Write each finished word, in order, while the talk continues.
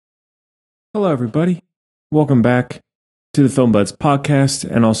Hello, everybody. Welcome back to the Film Buds podcast,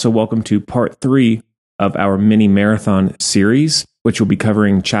 and also welcome to part 3 of our mini marathon series, which will be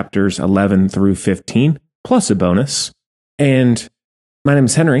covering chapters 11 through 15, plus a bonus. And my name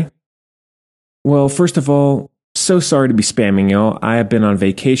is Henry. Well, first of all, so sorry to be spamming y'all. I have been on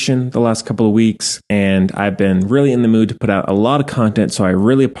vacation the last couple of weeks, and I've been really in the mood to put out a lot of content, so I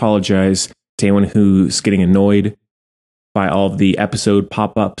really apologize to anyone who's getting annoyed by all of the episode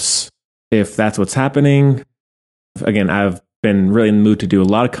pop-ups. If that's what's happening, again, I've been really in the mood to do a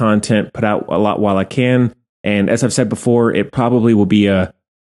lot of content, put out a lot while I can. And as I've said before, it probably will be a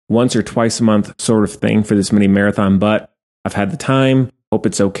once or twice a month sort of thing for this mini marathon, but I've had the time. Hope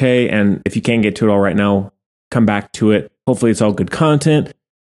it's okay. And if you can't get to it all right now, come back to it. Hopefully it's all good content.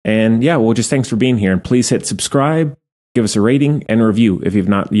 And yeah, well, just thanks for being here. And please hit subscribe, give us a rating and a review if you've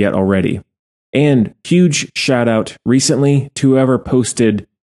not yet already. And huge shout out recently to whoever posted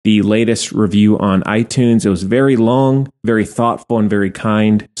the latest review on iTunes. It was very long, very thoughtful, and very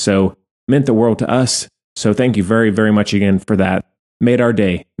kind. So meant the world to us. So thank you very, very much again for that. Made our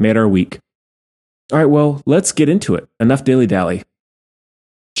day, made our week. All right, well, let's get into it. Enough dilly-dally.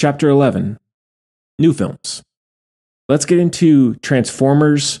 Chapter 11, New Films. Let's get into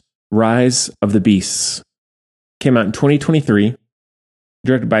Transformers: Rise of the Beasts. Came out in 2023.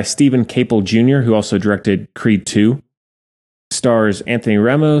 Directed by Stephen Caple Jr., who also directed Creed 2. Stars Anthony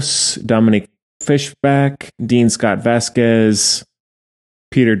Ramos, Dominic Fishback, Dean Scott Vasquez,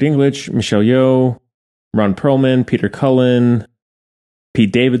 Peter Dinklage, Michelle Yeoh, Ron Perlman, Peter Cullen,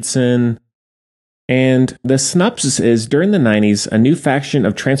 Pete Davidson. And the synopsis is, during the 90s, a new faction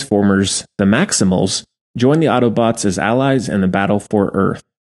of Transformers, the Maximals, joined the Autobots as allies in the battle for Earth.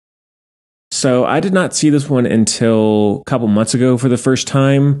 So I did not see this one until a couple months ago for the first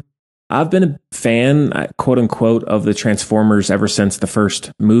time. I've been a fan, quote unquote, of the Transformers ever since the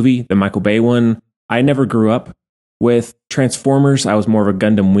first movie, the Michael Bay one. I never grew up with Transformers. I was more of a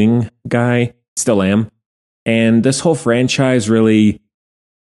Gundam Wing guy, still am. And this whole franchise really,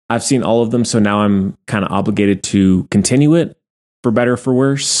 I've seen all of them, so now I'm kind of obligated to continue it, for better or for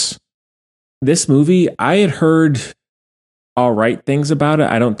worse. This movie, I had heard all right things about it.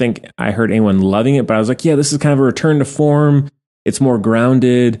 I don't think I heard anyone loving it, but I was like, yeah, this is kind of a return to form. It's more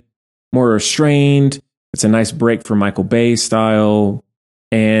grounded, more restrained. It's a nice break from Michael Bay style.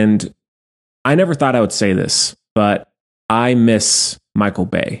 And I never thought I would say this, but I miss Michael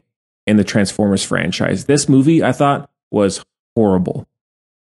Bay in the Transformers franchise. This movie, I thought, was horrible.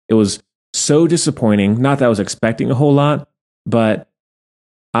 It was so disappointing. Not that I was expecting a whole lot, but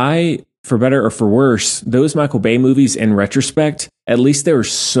for better or for worse, those Michael Bay movies, in retrospect, at least they were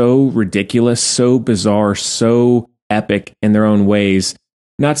so ridiculous, so bizarre, so epic in their own ways.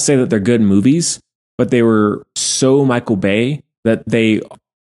 Not to say that they're good movies, but they were so Michael Bay that they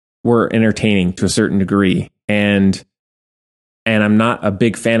were entertaining to a certain degree. And I'm not a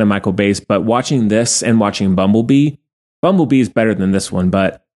big fan of Michael Bay's, but watching this and watching Bumblebee is better than this one.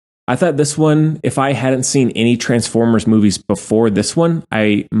 But I thought this one, if I hadn't seen any Transformers movies before this one,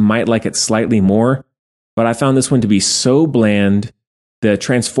 I might like it slightly more. But I found this one to be so bland. The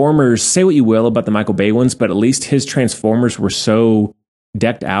Transformers, say what you will about the Michael Bay ones, but at least his Transformers were so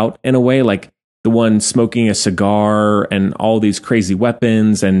decked out in a way, like the one smoking a cigar and all these crazy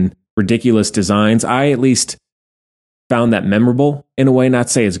weapons and ridiculous designs. I at least found that memorable in a way. Not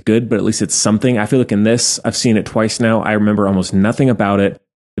to say it's good, but at least it's something. I feel like in this, I've seen it twice now. I remember almost nothing about it.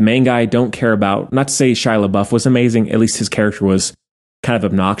 The main guy I don't care about. Not to say Shia LaBeouf was amazing. At least his character was kind of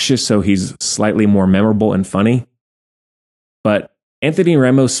obnoxious, so he's slightly more memorable and funny. But Anthony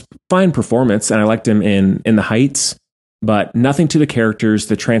Ramos, fine performance, and I liked him in The Heights. But nothing to the characters.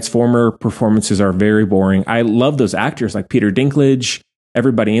 The Transformer performances are very boring. I love those actors like Peter Dinklage.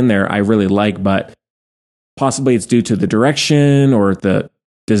 Everybody in there I really like, but possibly it's due to the direction or the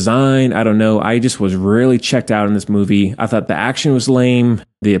design. I don't know. I just was really checked out in this movie. I thought the action was lame.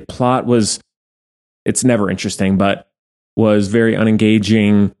 The plot it's never interesting, but was very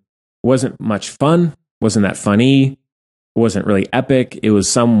unengaging. Wasn't much fun. Wasn't that funny. Wasn't really epic. It was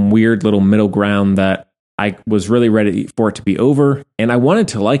some weird little middle ground that I was really ready for it to be over. And I wanted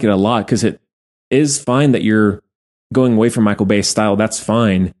to like it a lot because it is fine that you're going away from Michael Bay's style. That's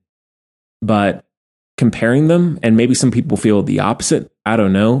fine. But comparing them, and maybe some people feel the opposite, I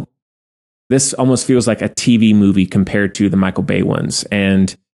don't know. This almost feels like a TV movie compared to the Michael Bay ones.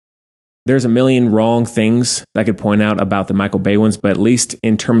 And there's a million wrong things that I could point out about the Michael Bay ones, but at least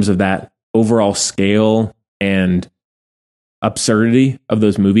in terms of that overall scale and absurdity of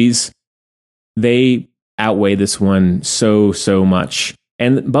those movies, they outweigh this one so much.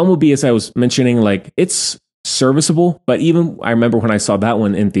 And Bumblebee, as I was mentioning, like, it's serviceable, but even I remember when I saw that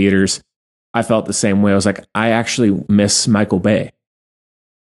one in theaters, I felt the same way. I was like, I actually miss Michael Bay.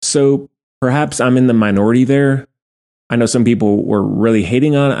 So perhaps I'm in the minority there. I know some people were really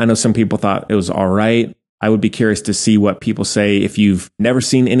hating on it. I know some people thought it was all right. I would be curious to see what people say if you've never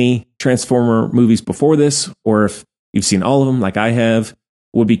seen any Transformer movies before this, or if you've seen all of them like I have.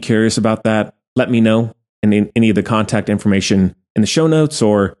 Would be curious about that. Let me know in any of the contact information in the show notes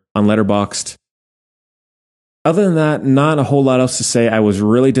or on Letterboxd. Other than that, not a whole lot else to say. I was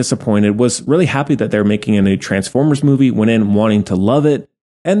really disappointed, was really happy that they're making a new Transformers movie, went in wanting to love it.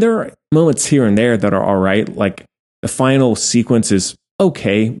 And there are moments here and there that are all right. Like the final sequence is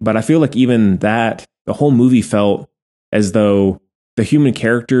okay, but I feel like even that, the whole movie felt as though the human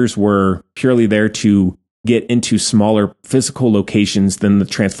characters were purely there to get into smaller physical locations than the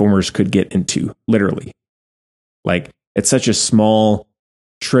Transformers could get into, literally. Like it's such a small,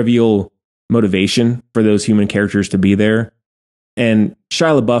 trivial motivation for those human characters to be there. And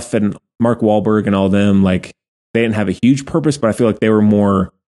Shia LaBeouf and Mark Wahlberg and all them, like they didn't have a huge purpose, but I feel like they were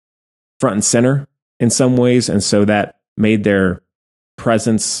more front and center in some ways. And so that made their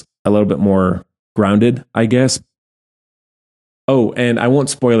presence a little bit more grounded, I guess. Oh, and I won't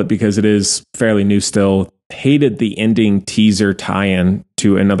spoil it because it is fairly new still. Hated the ending teaser tie-in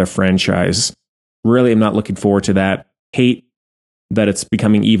to another franchise. Really am not looking forward to that. Hate that it's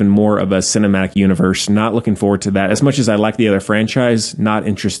becoming even more of a cinematic universe. Not looking forward to that. As much as I like the other franchise, not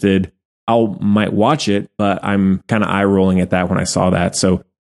interested. Might watch it, but I'm kind of eye rolling at that when I saw that. So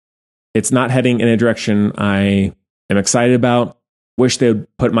it's not heading in a direction I am excited about. Wish they would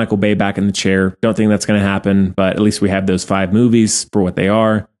put Michael Bay back in the chair. Don't think that's going to happen, but at least we have those 5 movies for what they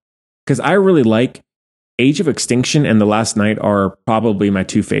are. Because I really like Age of Extinction and The Last Knight are probably my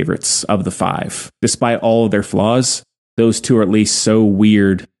 2 favorites of the 5. Despite all of their flaws, those 2 are at least so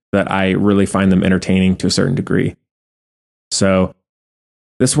weird that I really find them entertaining to a certain degree. So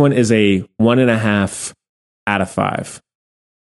this one is a 1.5 out of 5.